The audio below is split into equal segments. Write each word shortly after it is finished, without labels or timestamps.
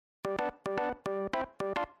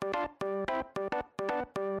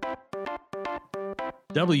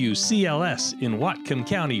WCLS in Whatcom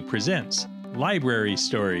County presents Library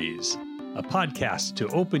Stories, a podcast to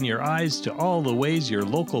open your eyes to all the ways your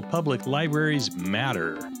local public libraries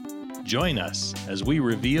matter. Join us as we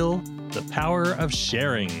reveal the power of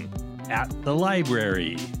sharing at the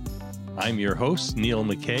library. I'm your host, Neil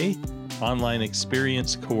McKay, Online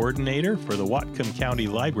Experience Coordinator for the Whatcom County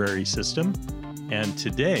Library System. And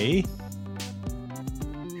today,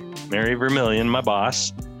 Mary Vermillion, my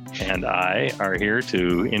boss, and I are here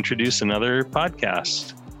to introduce another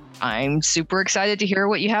podcast. I'm super excited to hear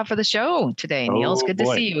what you have for the show today, Neil. It's good to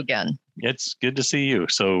see you again. It's good to see you.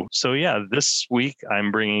 So yeah, this week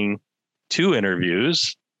I'm bringing two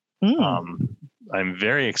interviews. I'm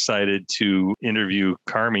very excited to interview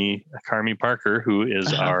Carmi Parker, who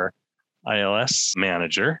is our ILS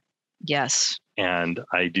manager. Yes. And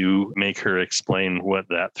I do make her explain what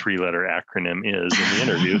that three-letter acronym is in the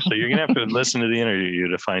interview. So you're going to have to listen to the interview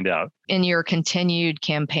to find out. In your continued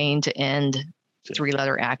campaign to end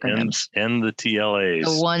three-letter acronyms. End the TLAs.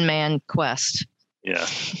 The one-man quest. Yeah.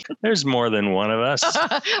 There's more than one of us.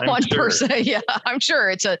 One person. Yeah, I'm sure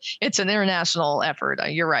it's an international effort.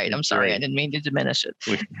 You're right. I'm sorry. Right. I didn't mean to diminish it.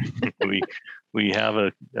 We have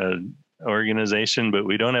a organization, but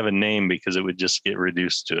we don't have a name because it would just get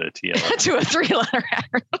reduced to a TLA. To a three-letter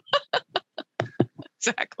acronym.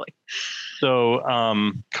 Exactly. So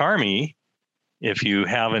Carmi, if you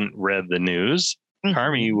haven't read the news,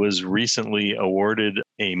 Carmi was recently awarded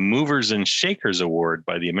a Movers and Shakers Award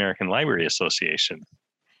by the American Library Association.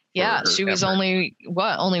 Yeah, she was only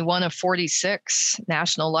one of 46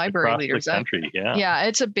 national library leaders. The country, yeah,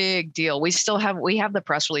 it's a big deal. We have the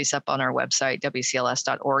press release up on our website,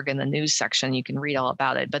 WCLS.org, in the news section. You can read all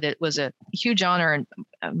about it. But it was a huge honor,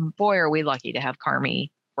 and boy, are we lucky to have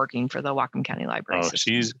Carmi working for the Whatcom County Library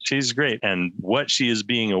System. She's great, and what she is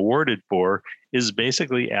being awarded for is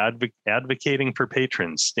basically advocating for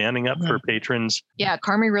patrons, standing up for patrons. Yeah,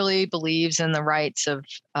 Carmi really believes in the rights of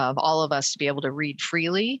all of us to be able to read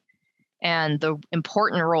freely, and the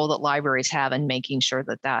important role that libraries have in making sure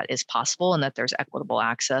that that is possible and that there's equitable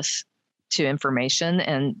access to information.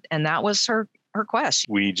 And that was her quest.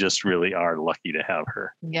 We just really are lucky to have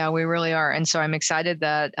her. Yeah, we really are. And so I'm excited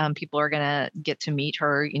that people are going to get to meet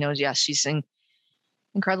her. Yes, she's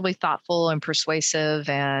incredibly thoughtful and persuasive,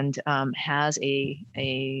 and has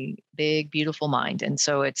a big, beautiful mind. And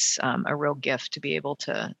so it's a real gift to be able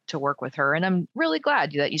to work with her. And I'm really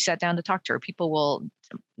glad that you sat down to talk to her. People will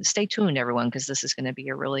stay tuned, everyone, because this is going to be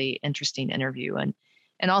a really interesting interview,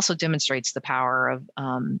 and also demonstrates the power of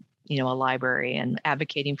a library and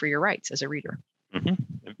advocating for your rights as a reader.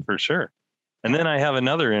 For sure. And then I have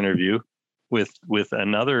another interview with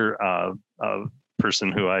another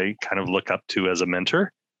person who I kind of look up to as a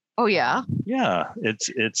mentor. Oh, yeah? Yeah,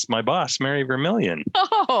 it's my boss, Mary Vermillion.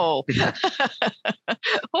 Oh,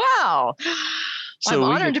 wow. So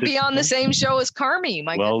I'm honored to be on the same show as Carmi.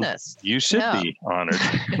 My goodness. You should be honored.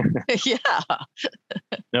 Yeah.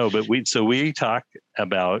 No, but we talk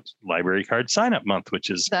about Library Card Sign-Up Month,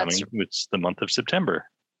 which is coming, which is the month of September.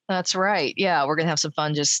 That's right. Yeah, we're going to have some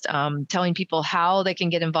fun just telling people how they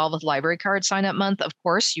can get involved with Library Card Sign-Up Month. Of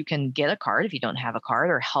course, you can get a card if you don't have a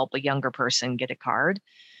card, or help a younger person get a card.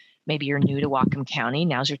 Maybe you're new to Whatcom County.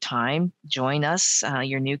 Now's your time. Join us,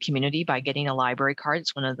 your new community, by getting a library card.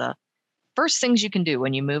 It's one of the first things you can do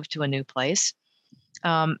when you move to a new place.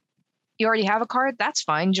 You already have a card, that's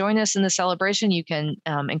fine. Join us in the celebration. You can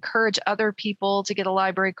encourage other people to get a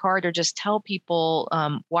library card, or just tell people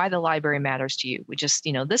why the library matters to you. We just,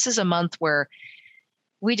 this is a month where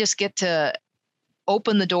we just get to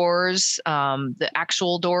open the doors, the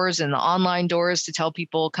actual doors and the online doors, to tell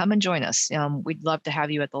people, come and join us. We'd love to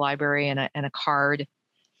have you at the library, and a card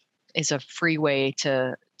is a free way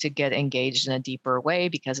to get engaged in a deeper way,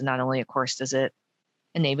 because not only, of course, does it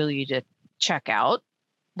enable you to check out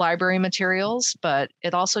library materials, but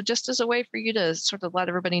it also just is a way for you to sort of let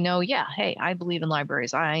everybody know, yeah, hey, I believe in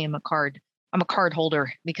libraries. I'm a card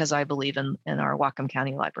holder because I believe in our Whatcom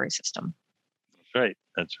County Library System.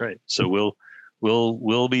 That's right. So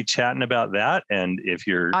we'll be chatting about that. And if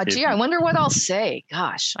you're I wonder what I'll say.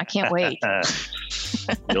 Gosh, I can't wait.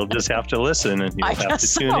 You'll just have to listen, and you'll have to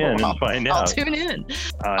tune in and find out. I'll tune in.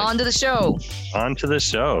 On to the show. On to the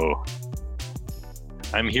show.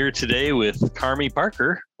 I'm here today with Carmi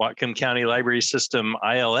Parker, Whatcom County Library System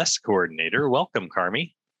ILS Coordinator. Welcome,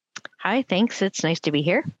 Carmi. Hi, thanks. It's nice to be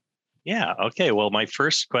here. Yeah. Okay. Well, my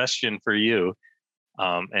first question for you,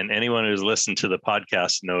 and anyone who's listened to the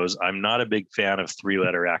podcast knows I'm not a big fan of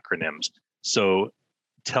three-letter acronyms. So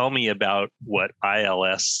tell me about what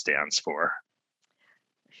ILS stands for.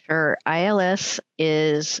 Sure. ILS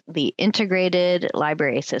is the integrated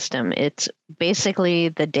library system. It's basically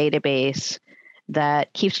the database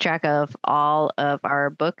that keeps track of all of our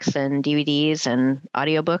books and DVDs and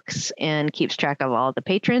audiobooks and keeps track of all the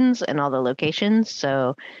patrons and all the locations.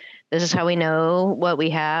 So this is how we know what we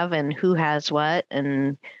have and who has what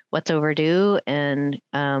and what's overdue. And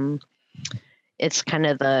it's kind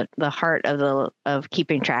of the heart of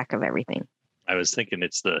keeping track of everything. I was thinking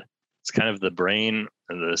it's kind of the brain,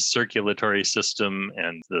 the circulatory system,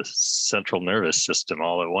 and the central nervous system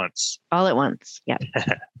all at once. All at once, yeah.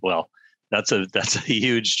 Well, that's a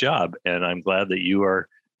huge job, and I'm glad that you are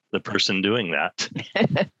the person doing that.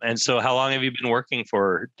 And so how long have you been working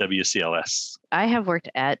for WCLS? I have worked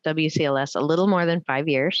at WCLS a little more than 5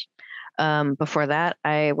 years. Before that,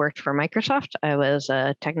 I worked for Microsoft. I was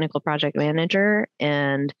a technical project manager,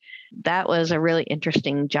 and that was a really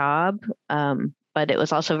interesting job. But it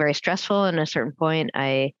was also very stressful. And at a certain point,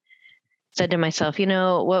 I said to myself,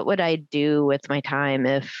 what would I do with my time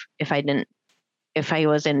if I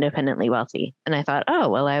was independently wealthy? And I thought, oh,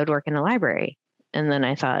 well, I would work in a library. And then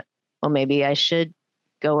I thought, well, maybe I should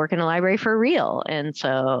go work in a library for real. And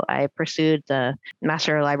so I pursued the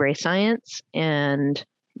Master of Library Science and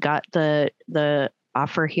got the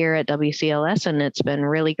offer here at WCLS, and it's been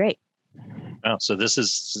really great. Oh, so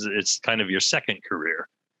it's kind of your second career.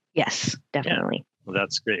 Yes, definitely. Yeah. Well,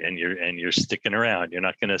 that's great. And you're sticking around. You're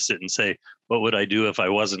not going to sit and say, what would I do if I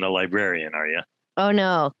wasn't a librarian, are you? Oh,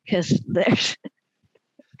 no, because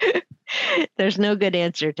there's no good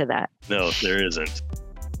answer to that. No, there isn't.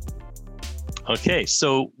 Okay.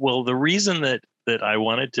 So, well, the reason that I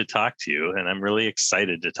wanted to talk to you, and I'm really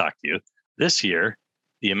excited to talk to you, this year,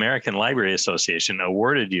 the American Library Association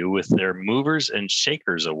awarded you with their Movers and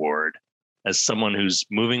Shakers Award as someone who's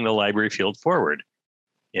moving the library field forward.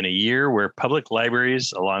 In a year where public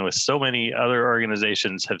libraries, along with so many other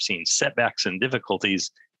organizations, have seen setbacks and difficulties,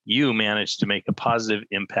 you managed to make a positive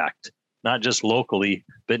impact, not just locally,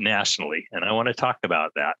 but nationally. And I want to talk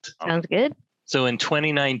about that. Sounds good. So in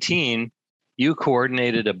 2019, you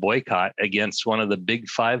coordinated a boycott against one of the big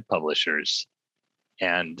 5 publishers.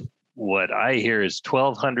 And what I hear is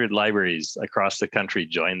 1,200 libraries across the country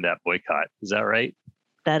joined that boycott. Is that right?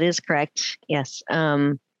 That is correct. Yes.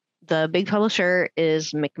 The big publisher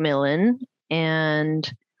is Macmillan,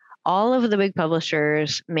 and all of the big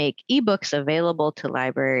publishers make ebooks available to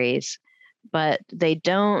libraries, but they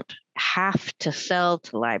don't have to sell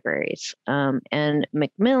to libraries. And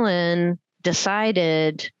Macmillan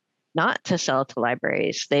decided not to sell to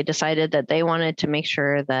libraries. They decided that they wanted to make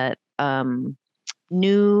sure that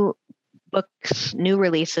new books, new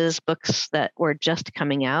releases, books that were just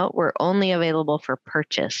coming out were only available for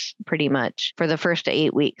purchase pretty much for the first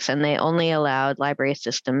 8 weeks. And they only allowed library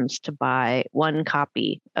systems to buy 1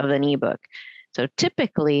 copy of an ebook. So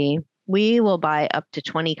typically we will buy up to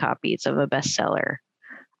 20 copies of a bestseller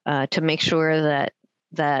to make sure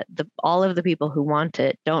that all of the people who want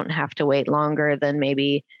it don't have to wait longer than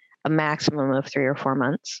maybe a maximum of 3 or 4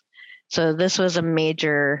 months. So this was a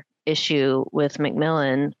major issue with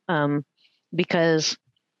Macmillan, because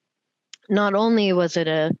not only was it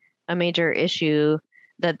a major issue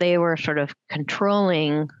that they were sort of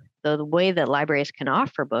controlling the way that libraries can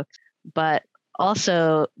offer books, but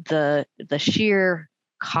also the sheer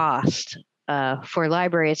cost for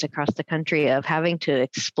libraries across the country of having to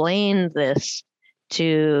explain this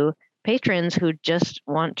to patrons who just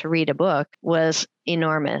want to read a book was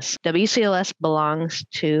enormous. WCLS belongs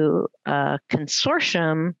to a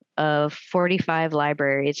consortium of 45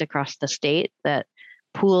 libraries across the state that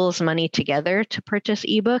pools money together to purchase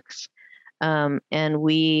ebooks. And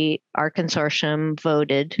our consortium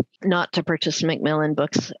voted not to purchase Macmillan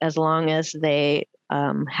books as long as they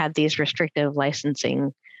had these restrictive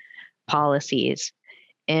licensing policies.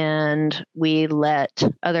 And we let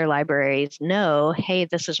other libraries know, hey,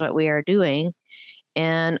 this is what we are doing.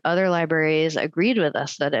 And other libraries agreed with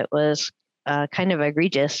us that it was kind of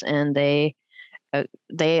egregious, and they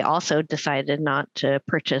also decided not to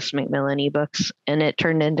purchase Macmillan ebooks, and it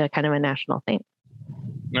turned into kind of a national thing.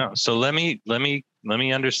 No, so let me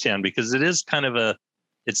understand, because it is kind of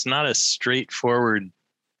it's not a straightforward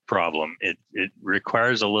problem. It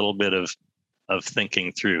requires a little bit of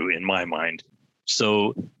thinking through, in my mind.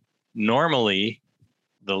 So normally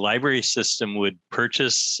the library system would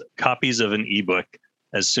purchase copies of an ebook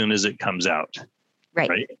as soon as it comes out.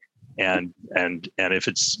 Right. And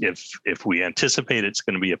if we anticipate it's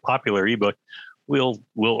going to be a popular ebook, we'll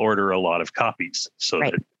order a lot of copies so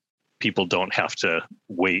that people don't have to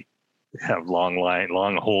have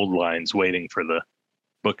long hold lines waiting for the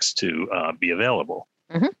books to be available.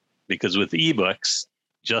 Mm-hmm. Because with ebooks,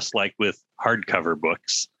 just like with hardcover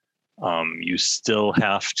books, you still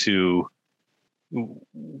have to,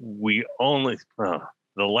 the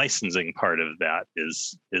licensing part of that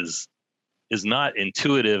is not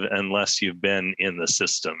intuitive unless you've been in the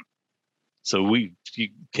system. So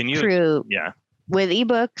True. Yeah. With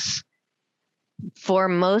ebooks, for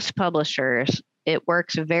most publishers, it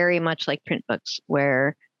works very much like print books,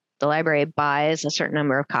 where the library buys a certain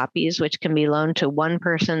number of copies, which can be loaned to one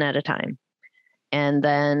person at a time. And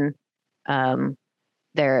then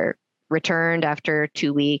they're returned after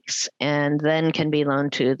 2 weeks and then can be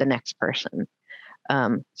loaned to the next person.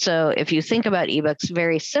 So if you think about ebooks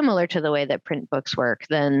very similar to the way that print books work,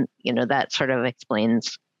 then that sort of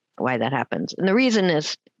explains why that happens. And the reason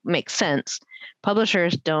makes sense.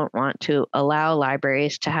 Publishers don't want to allow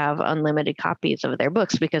libraries to have unlimited copies of their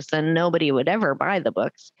books, because then nobody would ever buy the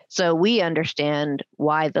books. So we understand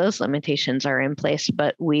why those limitations are in place,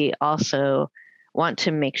 but we also want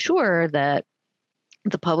to make sure that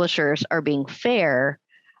the publishers are being fair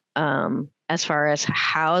as far as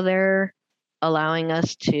how they're allowing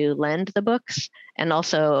us to lend the books. And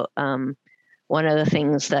also, one of the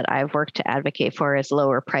things that I've worked to advocate for is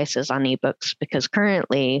lower prices on ebooks, because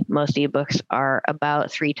currently most ebooks are about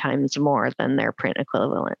 3 times more than their print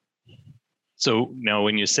equivalent. So now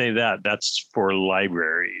when you say that, that's for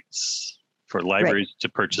libraries. For libraries to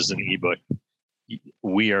purchase an ebook,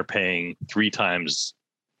 we are paying 3 times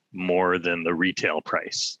more than the retail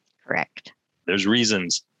price. Correct. There's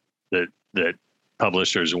reasons that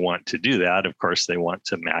publishers want to do that. Of course, they want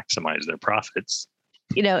to maximize their profits.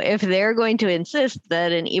 If they're going to insist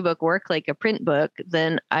that an ebook work like a print book,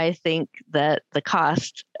 then I think that the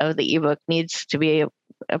cost of the ebook needs to be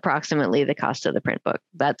approximately the cost of the print book.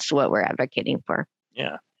 That's what we're advocating for.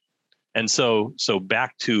 Yeah. And so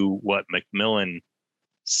back to what Macmillan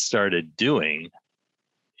started doing,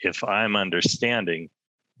 if I'm understanding,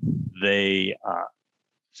 they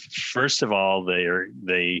first of all, they are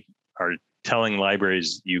telling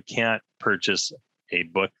libraries you can't purchase a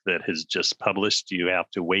book that has just published. You have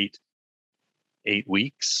to wait 8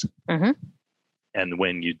 weeks. Mm-hmm. And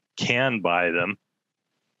when you can buy them,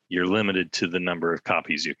 you're limited to the number of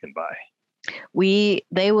copies you can buy.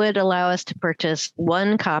 They would allow us to purchase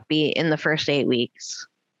 1 copy in the first 8 weeks,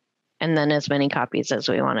 and then as many copies as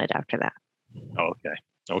we wanted after that.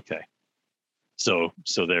 Okay. So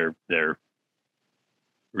they're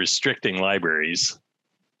restricting libraries,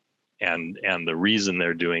 and the reason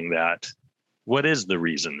they're doing that. What is the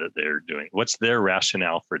reason that they're doing? What's their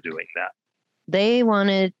rationale for doing that? They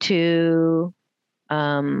wanted to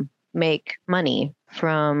make money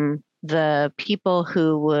from the people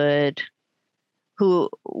who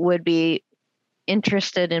would be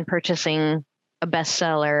interested in purchasing a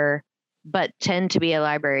bestseller, but tend to be a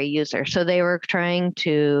library user. So they were trying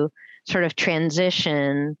to sort of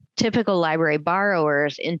transition typical library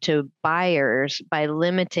borrowers into buyers by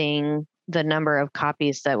limiting the number of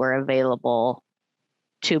copies that were available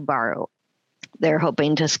to borrow. They're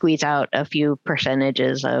hoping to squeeze out a few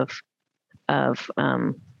percentages of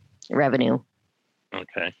revenue.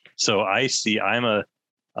 Okay. So I'm a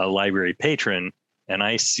library patron, and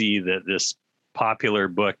I see that this popular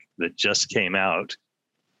book that just came out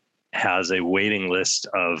has a waiting list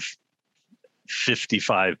of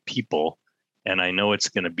 55 people, and I know it's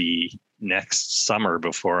going to be next summer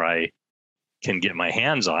before I can get my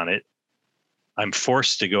hands on it. I'm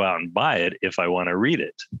forced to go out and buy it if I want to read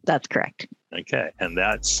it. That's correct. Okay. And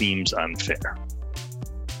that seems unfair.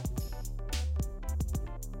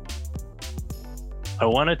 I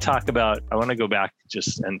want to go back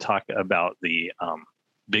just and talk about the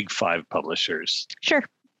big 5 publishers. Sure.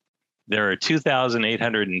 There are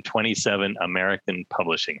 2,827 American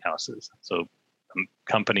publishing houses. So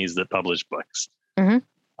companies that publish books.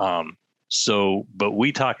 Mm-hmm. But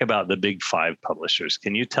we talk about the big 5 publishers.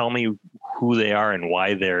 Can you tell me who they are and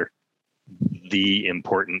why they're the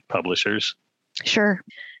important publishers? Sure.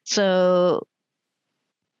 So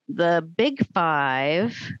the big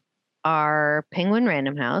 5 are Penguin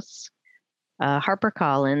Random House,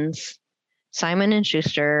 HarperCollins, Simon &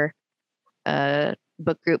 Schuster, a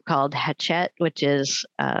book group called Hachette, which is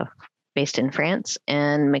based in France,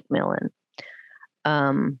 and Macmillan.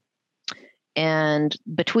 And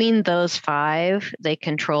between those 5, they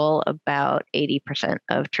control about 80%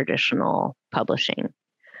 of traditional publishing.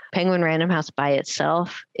 Penguin Random House by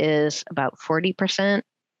itself is about 40%.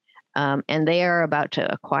 And they are about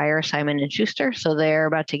to acquire Simon & Schuster, so they're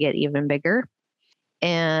about to get even bigger.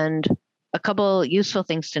 And a couple useful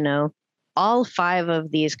things to know. All 5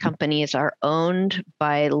 of these companies are owned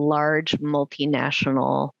by large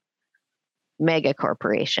multinational mega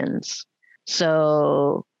corporations.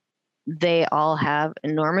 So they all have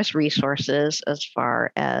enormous resources as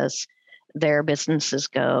far as their businesses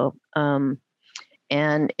go.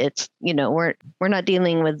 And it's, we're not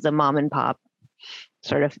dealing with the mom and pop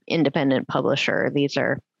sort of independent publisher. These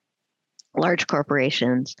are large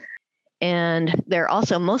corporations, and they're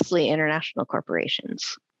also mostly international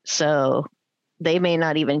corporations. So they may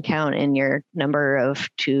not even count in your number of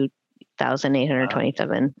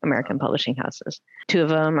 2,827 American publishing houses. Two of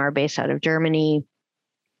them are based out of Germany.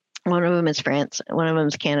 One of them is France. One of them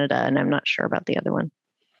is Canada, and I'm not sure about the other one.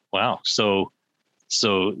 Wow. So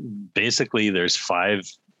basically there's 5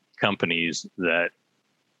 companies that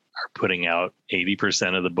are putting out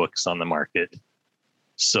 80% of the books on the market.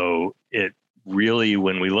 So it really,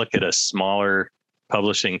 when we look at a smaller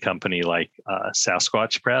publishing company like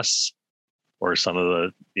Sasquatch Press, or some of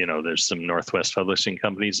the, there's some Northwest publishing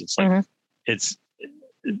companies, it's like, it's,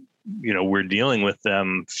 we're dealing with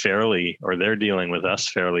them fairly, or they're dealing with us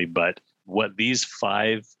fairly, but what these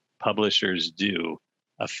 5 publishers do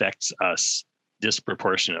affects us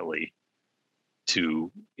disproportionately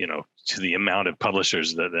to the amount of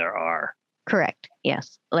publishers that there are. Correct.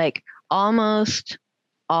 Yes. Like almost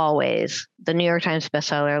always the New York Times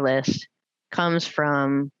bestseller list comes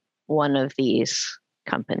from one of these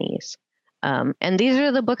companies. And these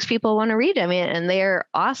are the books people want to read. I mean, and they're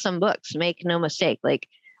awesome books, make no mistake. Like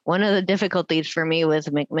one of the difficulties for me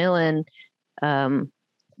with Macmillan,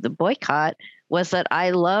 the boycott, was that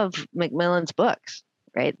I love Macmillan's books,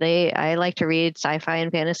 right? I like to read sci-fi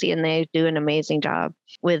and fantasy, and they do an amazing job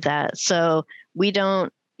with that. So we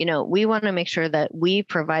don't, we want to make sure that we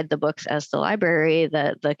provide the books as the library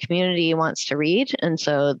that the community wants to read. And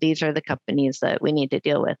so these are the companies that we need to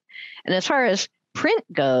deal with. And as far as print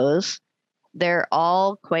goes, they're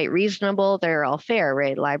all quite reasonable. They're all fair,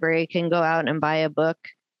 right? Library can go out and buy a book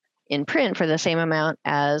in print for the same amount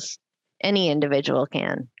as any individual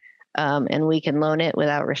can. And we can loan it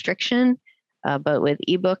without restriction. But with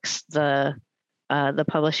ebooks, the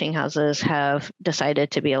publishing houses have decided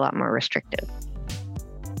to be a lot more restrictive.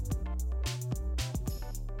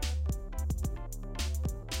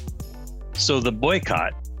 So the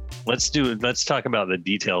boycott, let's talk about the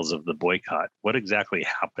details of the boycott. What exactly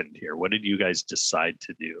happened here? What did you guys decide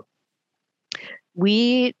to do?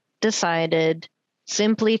 We decided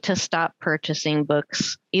simply to stop purchasing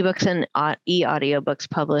books, ebooks and e-audiobooks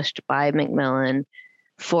published by Macmillan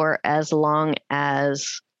for as long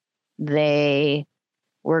as they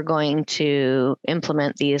were going to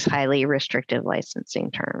implement these highly restrictive licensing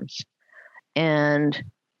terms. And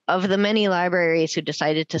of the many libraries who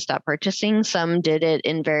decided to stop purchasing, some did it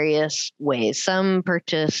in various ways. Some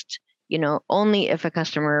purchased, only if a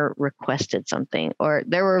customer requested something, or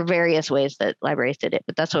there were various ways that libraries did it,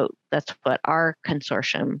 but that's what our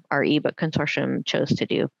consortium, our ebook consortium, chose to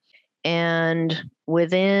do. And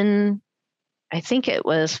within, I think it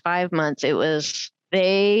was 5 months,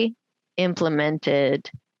 they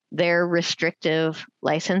implemented their restrictive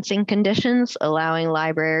licensing conditions, allowing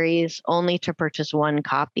libraries only to purchase one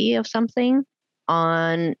copy of something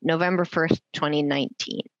on November 1st,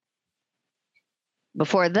 2019.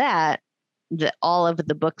 Before that, all of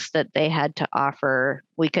the books that they had to offer,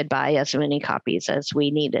 we could buy as many copies as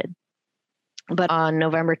we needed. But on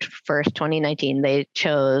November 1st, 2019, they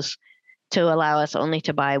chose to allow us only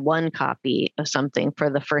to buy one copy of something for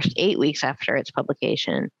the first 8 weeks after its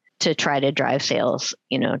publication, to try to drive sales,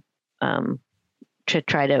 to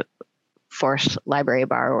try to force library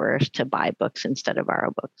borrowers to buy books instead of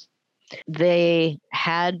borrow books. They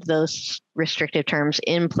had those restrictive terms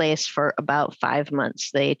in place for about 5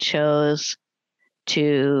 months. They chose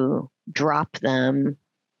to drop them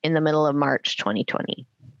in the middle of March 2020.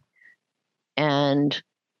 And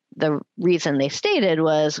the reason they stated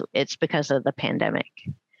was it's because of the pandemic.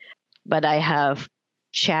 But I have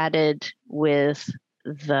chatted with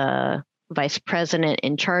the vice president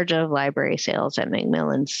in charge of library sales at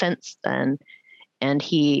Macmillan since then, and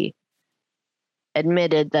he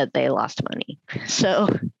admitted that they lost money. So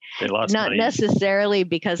they lost not money. Necessarily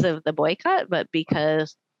because of the boycott, but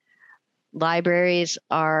because libraries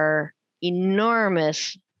are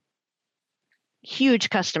enormous, huge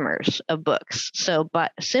customers of books. So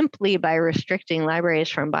but simply by restricting libraries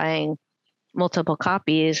from buying multiple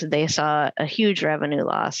copies, they saw a huge revenue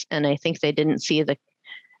loss. And I think they didn't see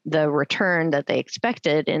the return that they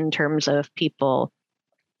expected in terms of people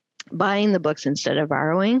buying the books instead of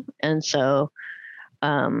borrowing. And so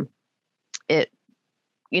the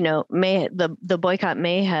boycott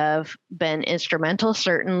may have been instrumental.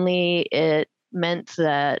 Certainly it meant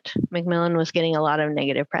that Macmillan was getting a lot of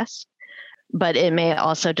negative press, but it may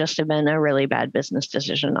also just have been a really bad business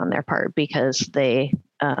decision on their part, because they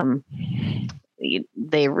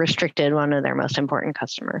they restricted one of their most important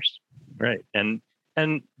customers. Right. And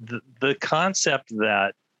the concept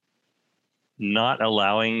that not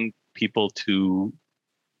allowing people to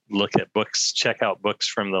look at books, check out books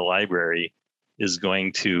from the library, is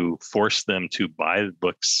going to force them to buy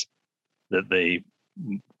books that they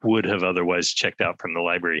would have otherwise checked out from the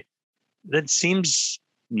library. That seems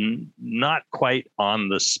not quite on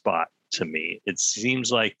the spot to me. It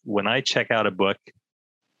seems like when I check out a book,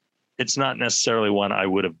 it's not necessarily one I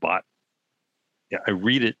would have bought. I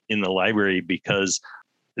read it in the library because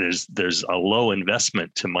there's a low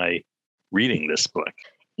investment to my reading this book.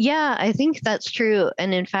 Yeah, I think that's true.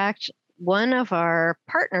 And in fact, one of our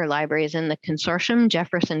partner libraries in the consortium,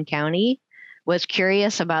 Jefferson County, was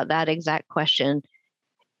curious about that exact question.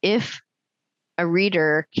 If a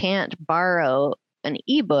reader can't borrow an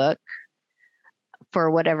ebook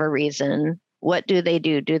for whatever reason, what do they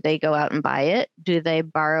do? Do they go out and buy it? Do they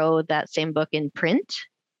borrow that same book in print?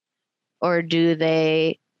 Or do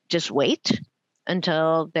they just wait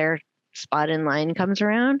until their spot in line comes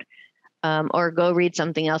around? Or go read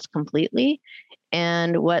something else completely?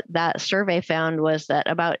 And what that survey found was that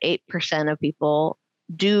about 8% of people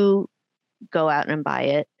do go out and buy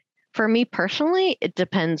it. For me personally, it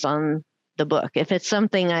depends on the book. If it's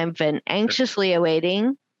something I've been anxiously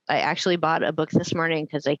awaiting, I actually bought a book this morning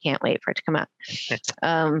because I can't wait for it to come out.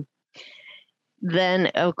 Then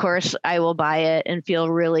of course I will buy it and feel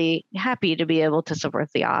really happy to be able to support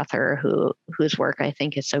the author whose work I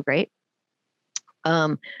think is so great.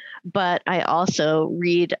 But I also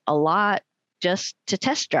read a lot just to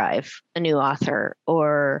test drive a new author,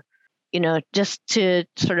 or just to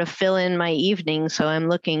sort of fill in my evening. So I'm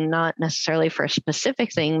looking not necessarily for a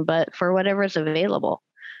specific thing, but for whatever's available,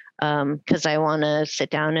 because I want to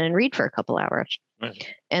sit down and read for a couple hours. Right.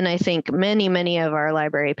 And I think many, many of our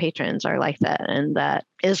library patrons are like that. And that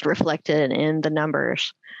is reflected in the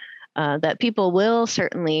numbers, that people will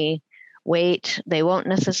certainly wait. They won't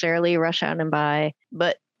necessarily rush out and buy.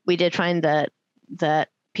 But we did find that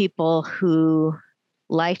people who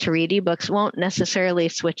like to read ebooks won't necessarily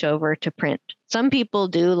switch over to print. Some people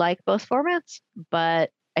do like both formats,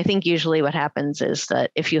 but I think usually what happens is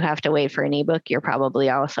that if you have to wait for an ebook, you're probably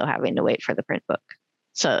also having to wait for the print book.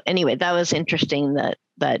 So anyway, that was interesting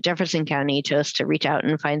that Jefferson County chose to reach out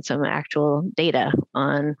and find some actual data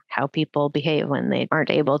on how people behave when they aren't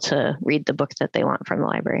able to read the book that they want from the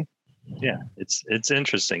library. Yeah, it's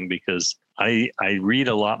interesting because I read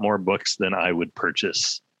a lot more books than I would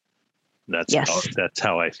purchase. That's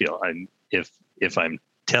how I feel. If I'm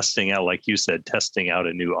testing out, like you said, testing out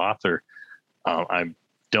a new author, I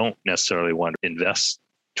don't necessarily want to invest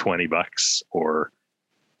 $20 or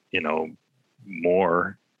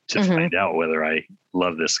more to find out whether I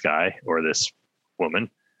love this guy or this woman.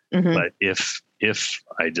 Mm-hmm. But if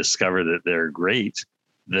I discover that they're great,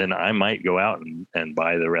 then I might go out and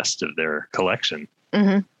buy the rest of their collection.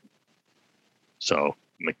 Mm-hmm. So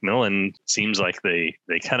Macmillan seems like they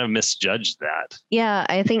kind of misjudged that. Yeah,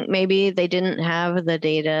 I think maybe they didn't have the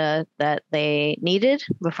data that they needed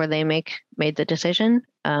before they made the decision.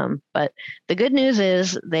 But the good news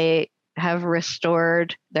is they have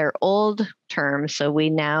restored their old terms. So we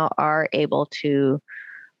now are able to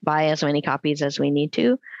buy as many copies as we need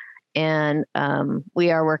to. And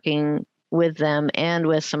we are working with them and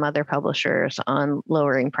with some other publishers on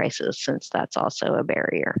lowering prices, since that's also a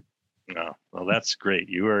barrier. Oh, well, that's great.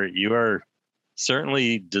 You are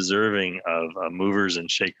certainly deserving of a Movers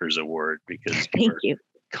and Shakers Award, because you're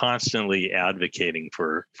constantly advocating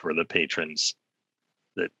for the patrons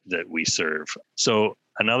that we serve. So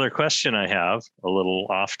another question I have, a little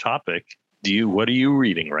off topic. What are you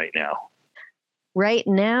reading right now? Right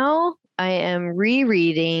now, I am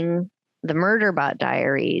rereading The Murderbot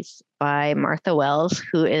Diaries by Martha Wells,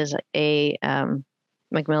 who is a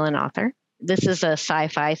Macmillan author. This is a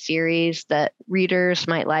sci-fi series that readers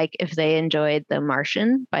might like if they enjoyed The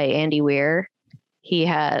Martian by Andy Weir. He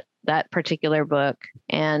had that particular book,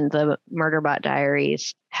 and The Murderbot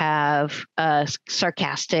Diaries have a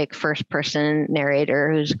sarcastic first-person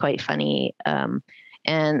narrator who's quite funny, and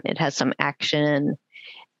it has some action.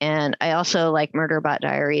 And I also like Murderbot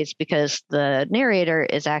Diaries because the narrator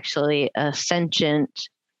is actually a sentient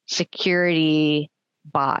security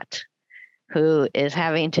bot who is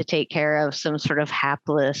having to take care of some sort of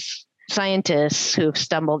hapless scientists who've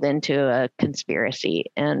stumbled into a conspiracy.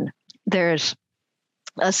 And there's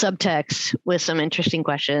a subtext with some interesting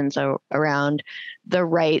questions around the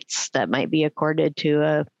rights that might be accorded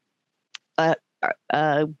to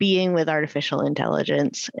a being with artificial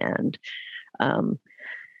intelligence. And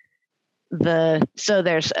so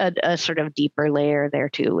there's a sort of deeper layer there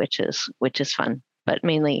too, which is fun. but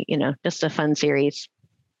mainly, just a fun series.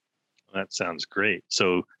 That sounds great.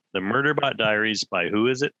 So the Murderbot Diaries, by who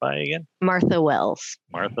is it by again? Martha Wells.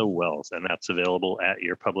 Martha Wells, and that's available at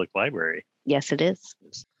your public library. Yes, it is.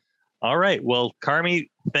 All right. Well, Carmi,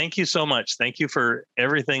 thank you so much. Thank you for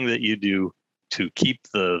everything that you do to keep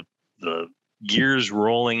the gears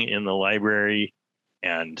rolling in the library.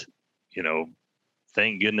 And,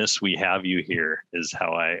 thank goodness we have you here is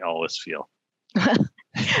how I always feel.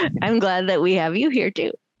 I'm glad that we have you here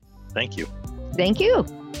too. Thank you. Thank you.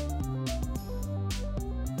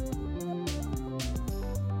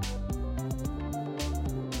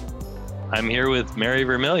 I'm here with Mary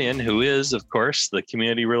Vermillion, who is, of course, the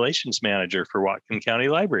Community Relations Manager for Whatcom County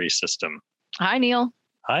Library System. Hi, Neil.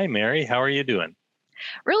 Hi, Mary. How are you doing?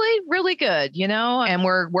 Really, really good, and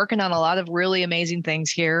we're working on a lot of really amazing things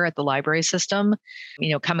here at the library system,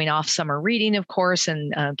 coming off summer reading, of course,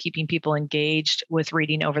 and keeping people engaged with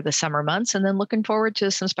reading over the summer months, and then looking forward to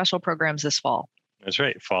some special programs this fall. That's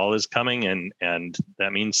right. Fall is coming, and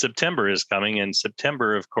that means September is coming. And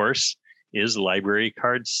September, of course, is Library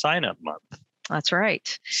Card Sign-Up Month. That's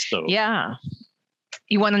right. So, yeah.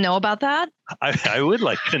 You want to know about that? I would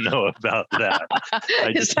like to know about that.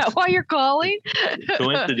 Is that why you're calling?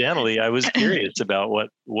 Coincidentally, I was curious about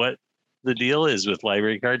what the deal is with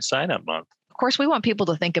Library Card Sign-Up Month. Of course, we want people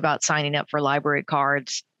to think about signing up for library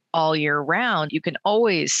cards all year round. You can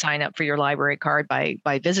always sign up for your library card by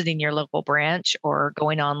visiting your local branch or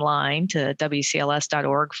going online to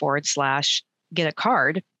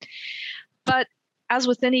wcls.org/get-a-card. But as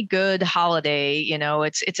with any good holiday,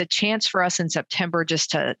 it's a chance for us in September just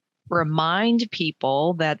to remind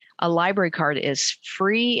people that a library card is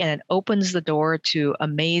free and it opens the door to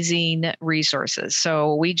amazing resources.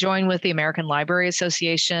 So we join with the American Library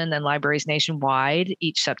Association and libraries nationwide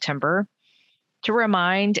each September to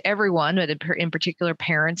remind everyone, but in particular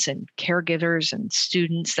parents and caregivers and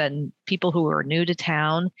students and people who are new to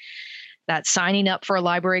town, that signing up for a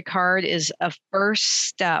library card is a first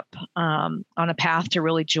step on a path to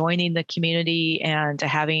really joining the community and to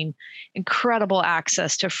having incredible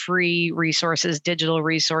access to free resources, digital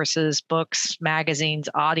resources, books, magazines,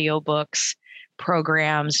 audiobooks,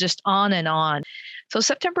 programs, just on and on. So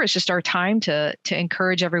September is just our time to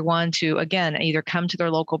encourage everyone to, again, either come to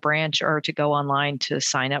their local branch or to go online to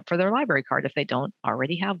sign up for their library card if they don't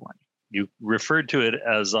already have one. You referred to it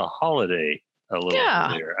as a holiday a little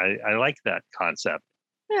earlier. I like that concept.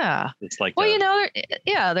 Yeah. It's like,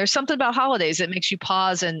 there's something about holidays that makes you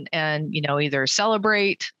pause and either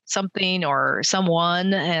celebrate something or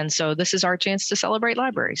someone. And so this is our chance to celebrate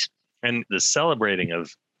libraries. And the celebrating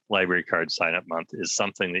of Library Card Sign-Up Month is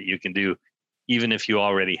something that you can do even if you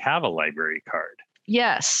already have a library card.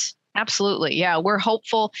 Yes, absolutely. Yeah, we're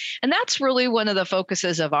hopeful. And that's really one of the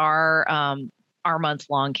focuses of our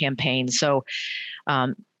month-long campaign. So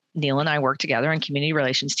Neil and I work together on community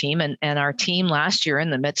relations team, and our team last year in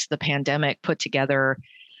the midst of the pandemic put together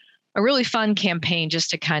a really fun campaign just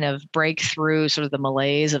to kind of break through sort of the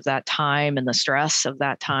malaise of that time and the stress of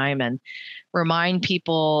that time and remind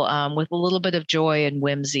people with a little bit of joy and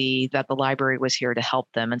whimsy that the library was here to help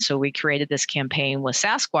them. And so we created this campaign with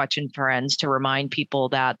Sasquatch and Friends to remind people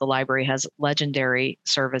that the library has legendary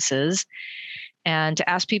services and to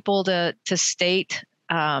ask people to state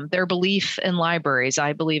their belief in libraries.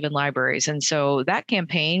 I believe in libraries. And so that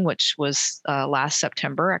campaign, which was last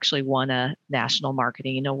September, actually won a national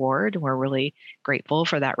marketing award. We're really grateful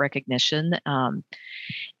for that recognition.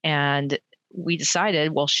 And we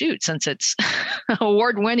decided, well, shoot, since it's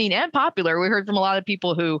award-winning and popular, we heard from a lot of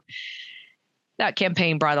people who that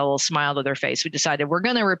campaign brought a little smile to their face. We decided we're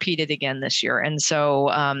going to repeat it again this year. And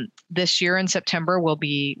so this year in September, we'll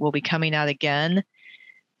be coming out again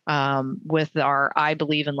with our I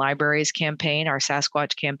Believe in Libraries campaign, our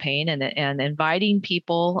Sasquatch campaign, and inviting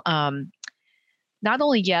people not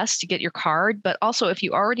only, yes, to get your card, but also if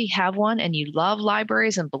you already have one and you love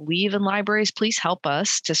libraries and believe in libraries, please help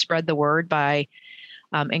us to spread the word by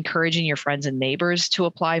encouraging your friends and neighbors to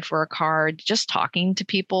apply for a card, just talking to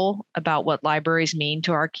people about what libraries mean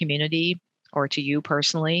to our community or to you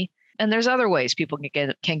personally. And there's other ways people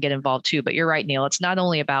can get involved too. But you're right, Neil. It's not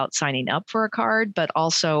only about signing up for a card, but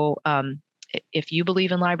also if you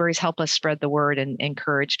believe in libraries, help us spread the word and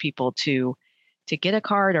encourage people to get a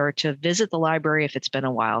card or to visit the library if it's been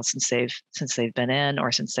a while since they've been in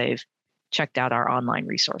or since they've checked out our online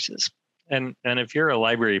resources. And if you're a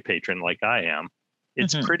library patron like I am,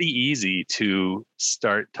 it's pretty easy to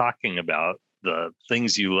start talking about the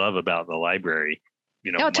things you love about the library.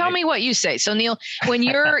 Tell me what you say. So Neil, when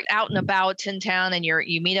you're out and about in town and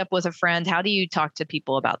you meet up with a friend, how do you talk to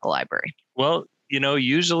people about the library? Well,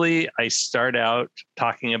 Usually I start out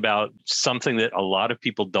talking about something that a lot of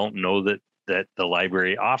people don't know that the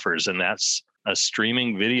library offers, and that's a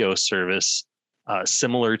streaming video service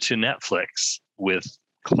similar to Netflix, with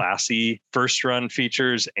classy first run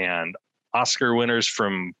features and Oscar winners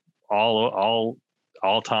from all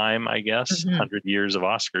time, I guess, 100 years of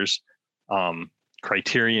Oscars.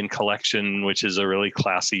 Criterion Collection, which is a really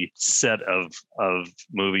classy set of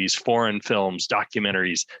movies, foreign films,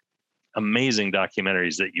 documentaries, amazing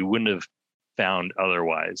documentaries that you wouldn't have found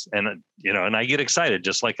otherwise. And and I get excited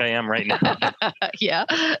just like I am right now. Yeah.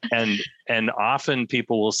 And often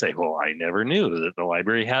people will say, well, I never knew that the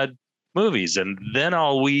library had movies. And then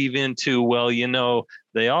I'll weave into, well,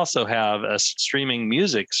 they also have a streaming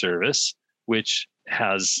music service, which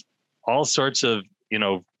has all sorts of,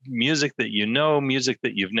 music that music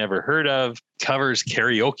that you've never heard of, covers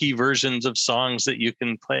karaoke versions of songs that you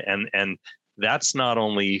can play. And that's not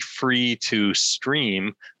only free to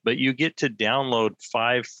stream, but you get to download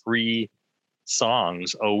 5 free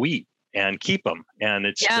songs a week and keep them. And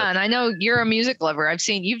it's and I know you're a music lover. I've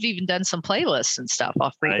seen you've even done some playlists and stuff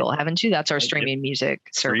off Regal, haven't you? That's our streaming music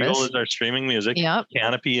service. Regal is our streaming music. Yep.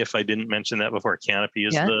 Canopy, if I didn't mention that before, Canopy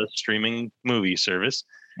is the streaming movie service.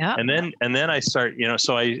 Yeah. And then I start,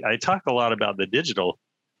 so I talk a lot about the digital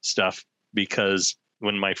stuff, because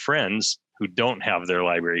when my friends who don't have their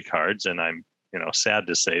library cards, and I'm sad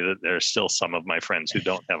to say that there's still some of my friends who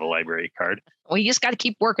don't have a library card. Well, you just got to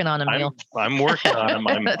keep working on them, Neil. I'm working on them.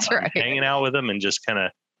 I'm right. hanging out with them and just kind of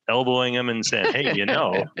elbowing them and saying, hey,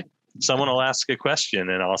 someone will ask a question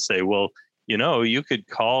and I'll say, well, you could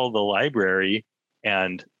call the library,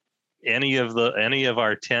 and any of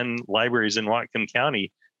our 10 libraries in Whatcom County,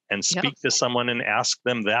 and speak to someone and ask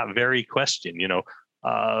them that very question.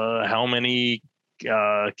 How many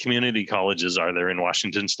community colleges are there in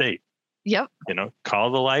Washington State? Yep.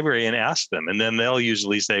 Call the library and ask them. And then they'll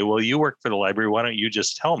usually say, well, you work for the library. Why don't you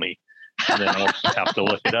just tell me? And then I'll have to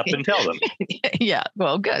look it up and tell them. Yeah.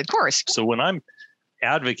 Well, good. Of course. So when I'm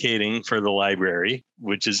advocating for the library,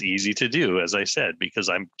 which is easy to do, as I said, because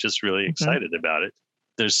I'm just really excited about it,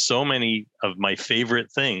 there's so many of my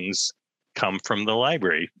favorite things come from the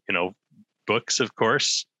library. Books, of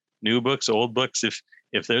course, new books, old books.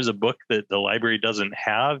 If there's a book that the library doesn't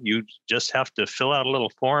have, you just have to fill out a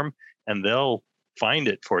little form and they'll find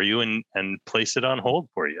it for you and place it on hold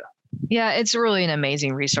for you. Yeah, it's really an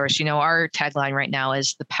amazing resource. Our tagline right now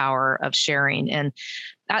is the power of sharing. And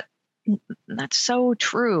that's so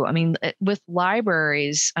true. I mean, with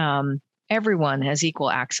libraries, everyone has equal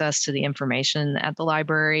access to the information at the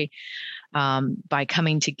library. By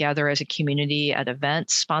coming together as a community at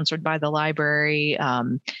events sponsored by the library,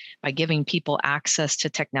 by giving people access to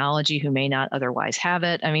technology who may not otherwise have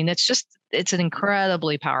it. I mean, it's an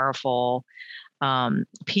incredibly powerful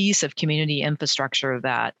piece of community infrastructure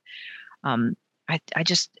that I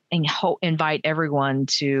just invite everyone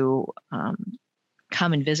to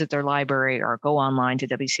come and visit their library or go online to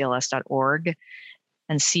wcls.org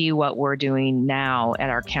and see what we're doing now at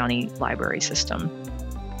our county library system.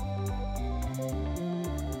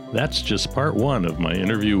 That's just part 1 of my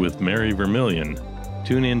interview with Mary Vermillion.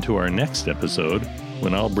 Tune in to our next episode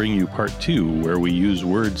when I'll bring you part 2, where we use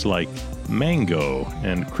words like mango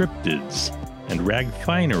and cryptids and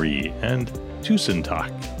ragfinery and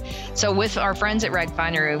Tucson-talk. So with our friends at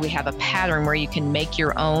Ragfinery, we have a pattern where you can make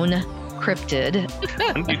your own cryptid.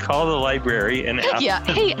 And you call the library and ask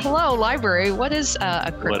them, hey, hello, library, what is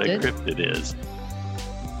a cryptid? What a cryptid is.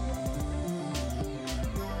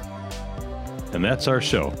 And that's our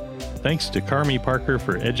show. Thanks to Carmi Parker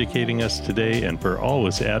for educating us today and for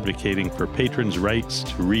always advocating for patrons' rights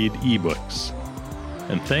to read ebooks.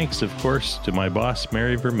 And thanks, of course, to my boss,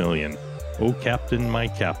 Mary Vermillion. Oh, Captain, my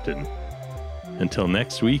Captain. Until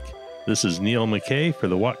next week, this is Neil McKay for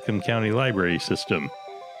the Whatcom County Library System.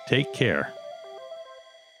 Take care.